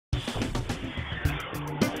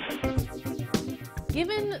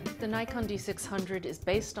Given the Nikon D600 is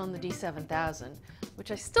based on the D7000,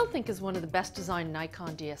 which I still think is one of the best designed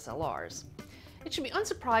Nikon DSLRs, it should be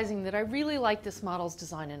unsurprising that I really like this model's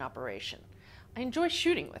design and operation. I enjoy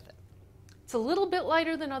shooting with it. It's a little bit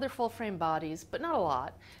lighter than other full-frame bodies, but not a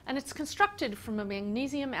lot, and it's constructed from a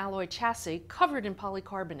magnesium alloy chassis covered in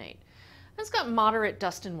polycarbonate. It's got moderate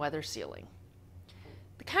dust and weather sealing.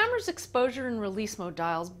 The camera's exposure and release mode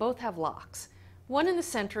dials both have locks, one in the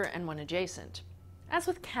center and one adjacent. As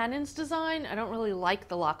with Canon's design, I don't really like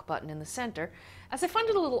the lock button in the center, as I find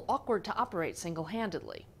it a little awkward to operate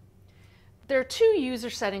single-handedly. There are two user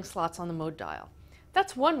setting slots on the mode dial.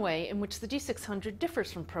 That's one way in which the D600 differs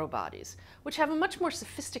from Pro bodies, which have a much more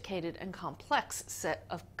sophisticated and complex set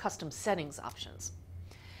of custom settings options.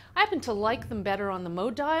 I happen to like them better on the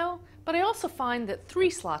mode dial, but I also find that 3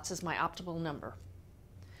 slots is my optimal number.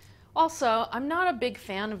 Also, I'm not a big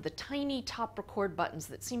fan of the tiny top record buttons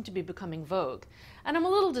that seem to be becoming vogue, and I'm a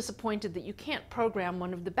little disappointed that you can't program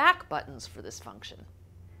one of the back buttons for this function.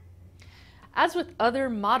 As with other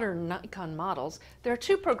modern Nikon models, there are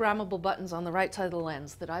 2 programmable buttons on the right side of the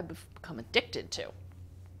lens that I've become addicted to.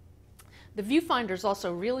 The viewfinder is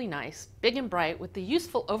also really nice, big and bright, with the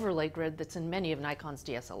useful overlay grid that's in many of Nikon's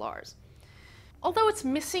DSLRs. Although it's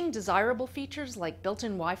missing desirable features like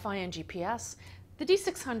built-in Wi-Fi and GPS, the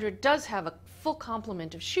D600 does have a full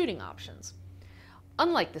complement of shooting options.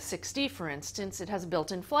 Unlike the 6D, for instance, it has a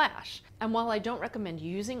built-in flash, and while I don't recommend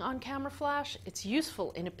using on-camera flash, it's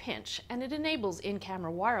useful in a pinch, and it enables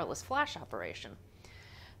in-camera wireless flash operation.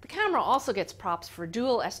 The camera also gets props for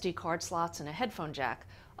dual SD card slots and a headphone jack,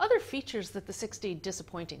 other features that the 6D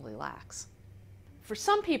disappointingly lacks. For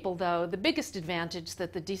some people, though, the biggest advantage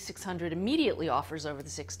that the D600 immediately offers over the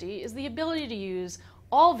 6D is the ability to use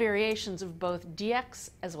all variations of both DX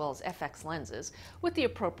as well as FX lenses with the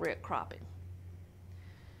appropriate cropping.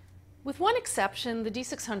 With one exception, the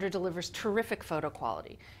D600 delivers terrific photo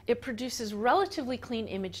quality. It produces relatively clean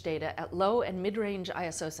image data at low and mid-range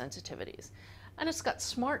ISO sensitivities, and it's got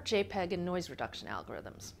smart JPEG and noise reduction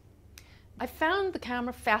algorithms. I found the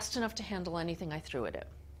camera fast enough to handle anything I threw at it.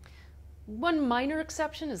 One minor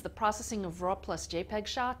exception is the processing of RAW plus JPEG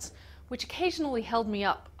shots, which occasionally held me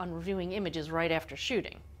up on reviewing images right after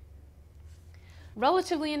shooting.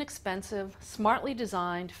 Relatively inexpensive, smartly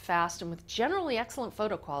designed, fast, and with generally excellent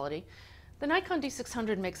photo quality, the Nikon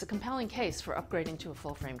D600 makes a compelling case for upgrading to a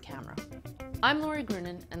full-frame camera. I'm Lori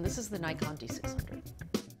Grunin, and this is the Nikon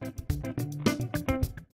D600.